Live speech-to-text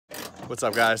What's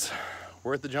up, guys?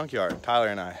 We're at the junkyard, Tyler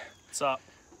and I. What's up?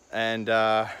 And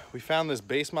we found this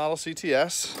base model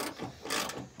CTS.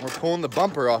 We're pulling the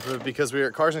bumper off of it because we were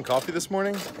at Cars and Coffee this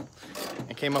morning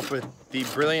and came up with the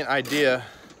brilliant idea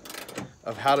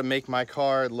of how to make my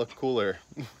car look cooler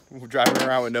driving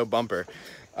around with no bumper.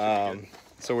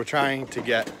 So we're trying to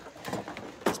get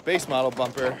this base model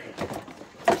bumper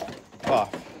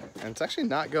off. And it's actually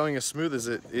not going as smooth as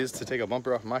it is to take a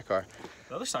bumper off of my car.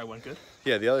 The other side went good.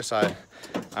 Yeah, the other side,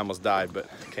 I almost died, but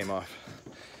it came off.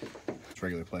 It's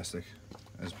regular plastic,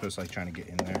 as opposed to like trying to get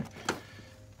in there.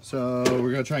 So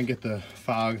we're gonna try and get the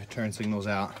fog turn signals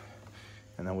out,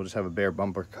 and then we'll just have a bare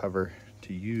bumper cover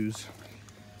to use.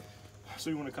 So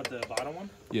you want to cut the bottom one?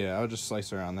 Yeah, I'll just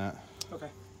slice around that. Okay.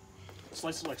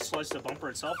 Slice the bumper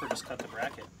itself, or just cut the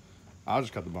bracket? I'll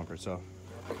just cut the bumper itself,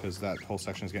 because that whole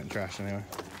section is getting trashed anyway.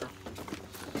 Sure.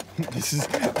 This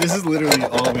is literally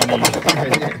all we need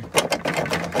right here.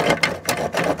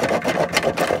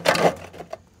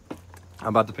 I'm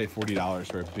about to pay $40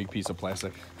 for a big piece of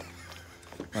plastic.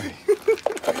 Like,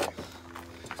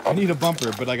 I need a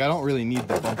bumper, but like I don't really need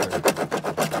the bumper.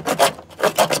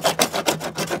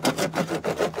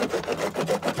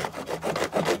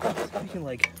 You can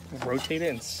like rotate it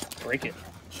and break it.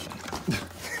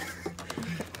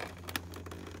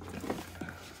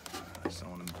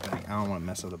 I don't want to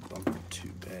mess up the bumper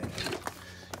too bad.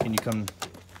 Can you come?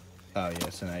 Oh yeah,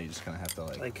 so now you just kind of have to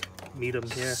like meet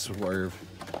them here. Swerve.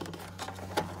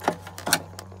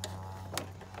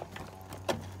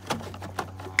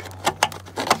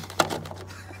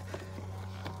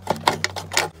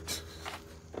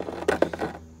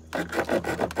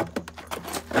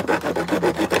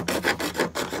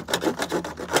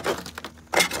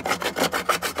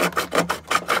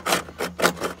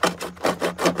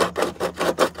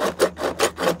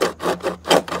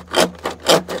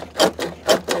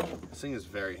 This thing is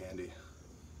very handy.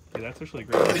 Yeah, that's actually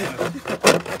great.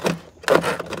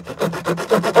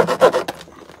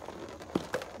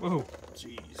 Whoa.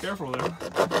 Jeez. Careful there.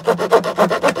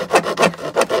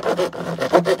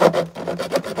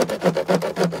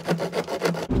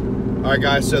 Alright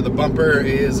guys, so the bumper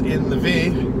is in the V,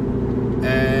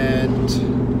 and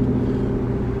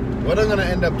what I'm going to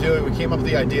end up doing, we came up with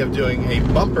the idea of doing a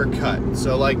bumper cut.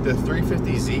 So like the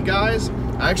 350Z guys,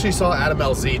 I actually saw Adam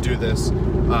LZ do this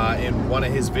in one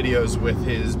of his videos with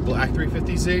his black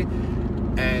 350Z,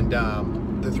 and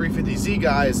the 350Z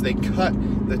guys, they cut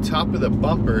the top of the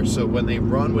bumper so when they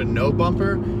run with no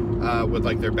bumper, with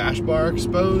like their bash bar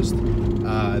exposed,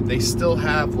 they still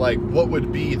have like what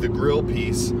would be the grill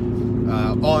piece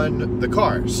on the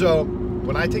car. So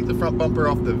when I take the front bumper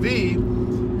off the V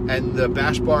and the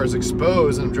bash bar is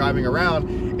exposed and I'm driving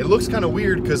around, it looks kind of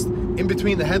weird because in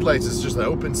between the headlights is just an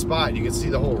open spot. You can see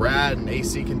the whole rad and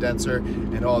AC condenser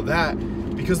and all that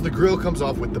because the grill comes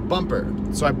off with the bumper.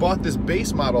 So I bought this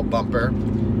base model bumper,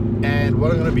 and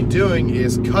what I'm going to be doing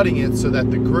is cutting it so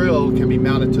that the grill can be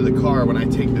mounted to the car when I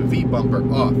take the V bumper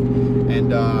off.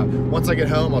 And once I get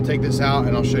home, I'll take this out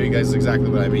and I'll show you guys exactly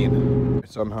what I mean.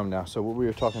 So I'm home now. So what we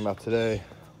were talking about today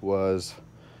was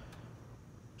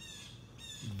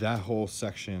that whole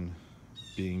section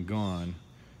being gone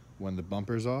when the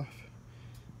bumper's off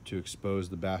to expose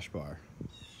the bash bar.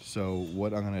 So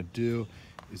what I'm gonna do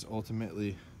is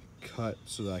ultimately cut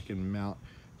so that I can mount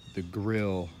the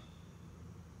grill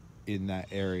in that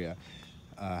area.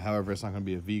 However, it's not gonna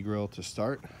be a V grill to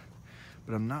start,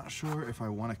 but I'm not sure if I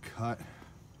wanna cut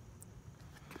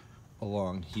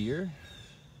along here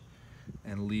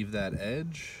and leave that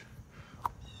edge,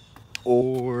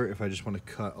 or if I just want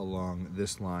to cut along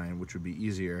this line, which would be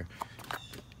easier,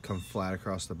 come flat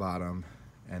across the bottom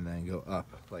and then go up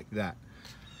like that.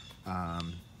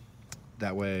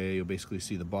 That way you'll basically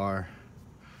see the bar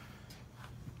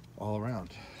all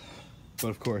around. But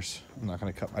of course, I'm not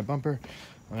going to cut my bumper.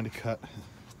 I'm going to cut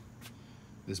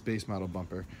this base model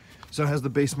bumper. So it has the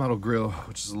base model grill,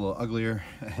 which is a little uglier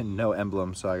and no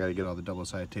emblem, so I got to get all the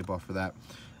double-sided tape off for that.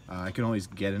 I can always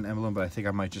get an emblem, but I think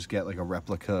I might just get like a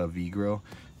replica V grill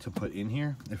to put in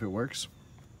here if it works.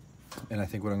 And I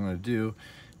think what I'm going to do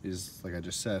is, like I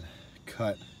just said,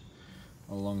 cut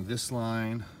along this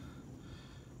line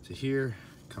to here,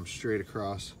 come straight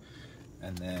across,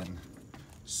 and then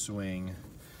swing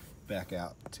back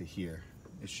out to here.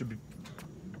 It should be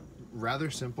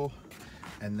rather simple,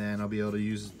 and then I'll be able to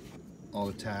use all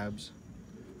the tabs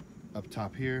up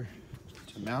top here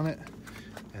to mount it.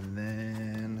 And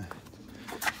then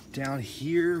down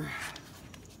here,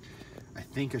 I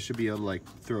think I should be able to like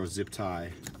throw a zip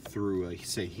tie through, like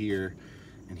say here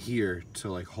and here, to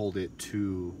like hold it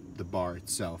to the bar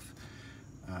itself.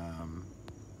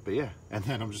 But yeah, and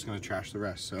then I'm just gonna trash the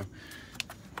rest. So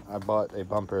I bought a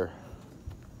bumper.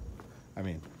 I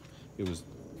mean, it was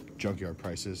junkyard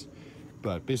prices,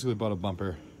 but basically bought a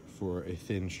bumper for a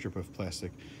thin strip of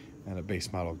plastic and a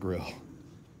base model grill.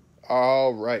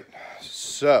 All right,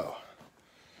 so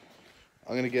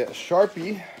I'm gonna get a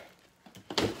Sharpie,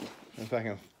 if I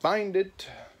can find it.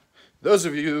 Those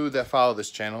of you that follow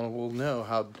this channel will know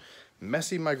how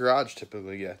messy my garage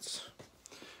typically gets,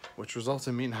 which results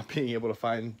in me not being able to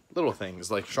find little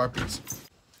things like Sharpies.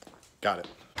 Got it.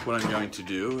 What I'm going to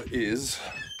do is,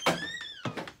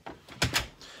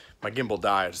 my gimbal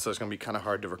died, so it's gonna be kind of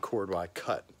hard to record while I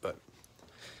cut, but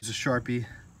use a Sharpie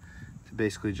to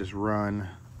basically just run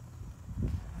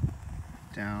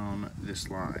down this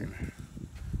line,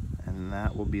 and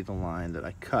that will be the line that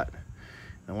I cut.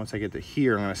 And once I get to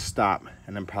here, I'm gonna stop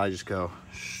and then probably just go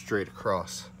straight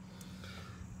across.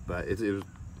 But it was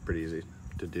pretty easy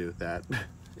to do that.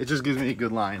 It just gives me a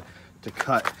good line to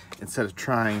cut instead of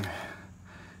trying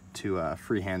to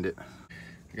freehand it.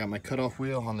 I got my cutoff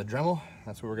wheel on the Dremel.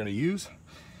 That's what we're gonna use.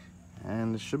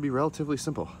 And it should be relatively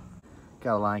simple.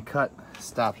 Got a line cut,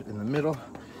 stopped in the middle.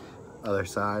 Other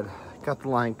side, got the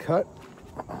line cut.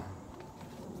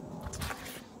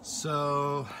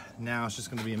 So now it's just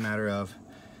gonna be a matter of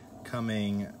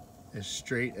coming as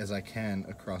straight as I can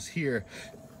across here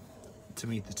to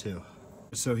meet the two.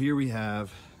 So here we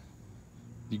have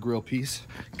the grill piece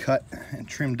cut and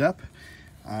trimmed up.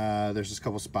 There's just a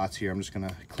couple spots here I'm just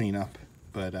gonna clean up,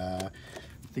 but I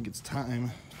think it's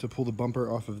time to pull the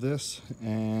bumper off of this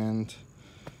and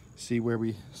see where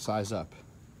we size up.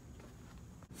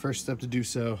 First step to do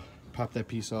so, pop that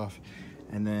piece off,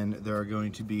 and then there are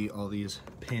going to be all these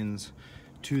pins,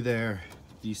 two there,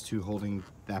 these two holding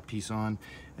that piece on,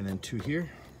 and then two here.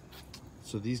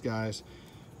 So these guys,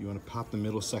 you want to pop the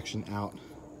middle section out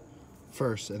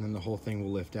first, and then the whole thing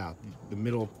will lift out. The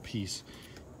middle piece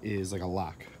is like a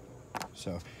lock,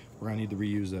 so we're gonna need to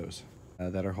reuse those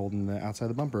that are holding the outside of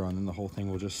the bumper on, and the whole thing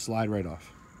will just slide right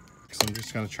off. So I'm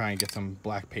just gonna try and get some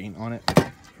black paint on it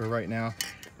for right now.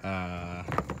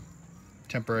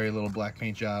 Temporary little black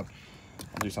paint job.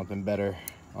 I'll do something better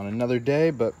on another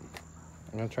day, but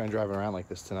I'm gonna try and drive it around like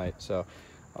this tonight, so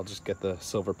I'll just get the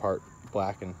silver part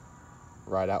black and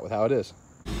ride out with how it is.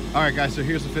 All right, guys, so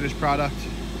here's the finished product.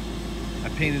 I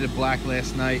painted it black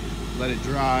last night, let it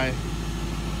dry.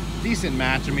 Decent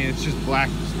match. I mean, it's just black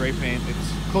spray paint.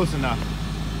 It's close enough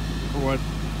for what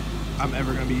I'm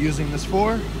ever gonna be using this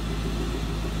for.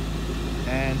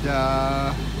 And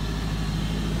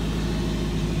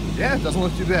yeah, it doesn't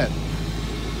look too bad.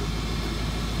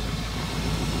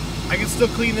 I can still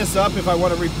clean this up if I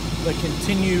want to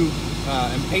continue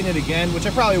and paint it again, which I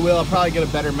probably will. I'll probably get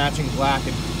a better matching black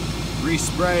and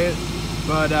respray it,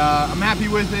 but I'm happy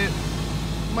with it.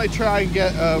 Might try and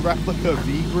get a replica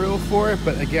V grill for it,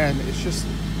 but again, it's just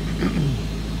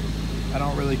I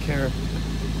don't really care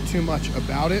too much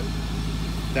about it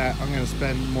that I'm going to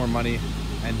spend more money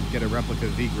and get a replica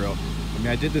V grill. I mean,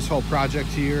 I did this whole project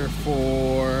here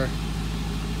for,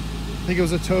 I think it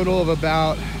was a total of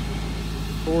about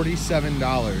 $47.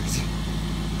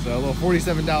 So a little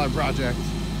 $47 project.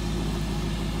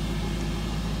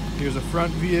 Here's a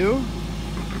front view.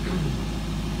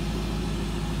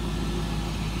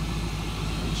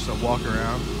 Just a walk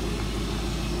around.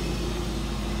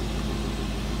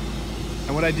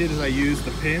 And what I did is I used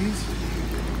the pins.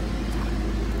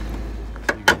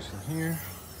 You guys from here.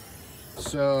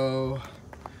 So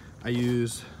I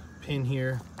use pin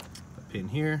here, a pin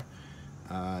here.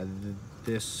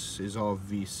 This is all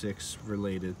V6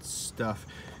 related stuff.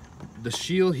 The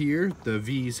shield here, the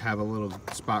V's have a little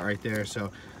spot right there,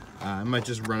 so I might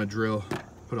just run a drill,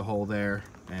 put a hole there,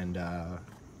 and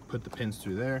put the pins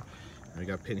through there. And I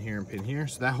got pin here and pin here,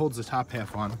 so that holds the top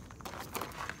half on.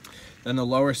 Then the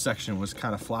lower section was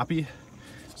kind of floppy,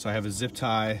 so I have a zip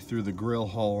tie through the grill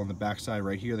hole on the back side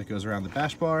right here that goes around the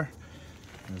bash bar,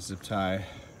 and a zip tie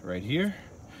right here,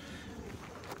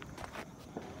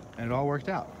 and it all worked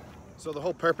out. So the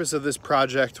whole purpose of this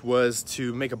project was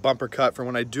to make a bumper cut for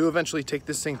when I do eventually take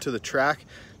this thing to the track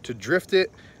to drift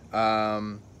it.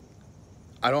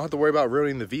 I don't have to worry about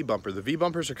ruining the V bumper. The V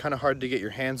bumpers are kind of hard to get your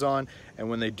hands on, and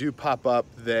when they do pop up,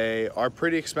 they are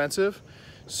pretty expensive.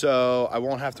 So I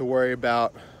won't have to worry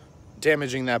about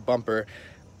damaging that bumper,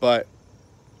 but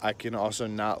I can also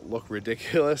not look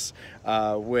ridiculous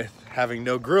with having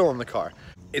no grill in the car.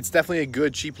 It's definitely a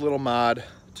good, cheap little mod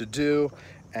to do.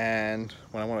 And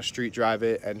when I want to street drive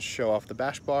it and show off the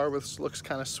bash bar, which looks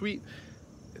kind of sweet,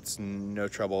 it's no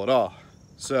trouble at all.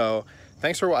 So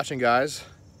thanks for watching, guys.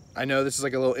 I know this is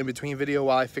like a little in-between video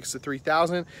while I fix the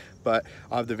 3000, but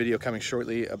I'll have the video coming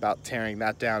shortly about tearing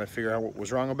that down and figuring out what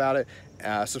was wrong about it.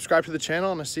 Subscribe to the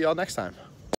channel, and I'll see y'all next time.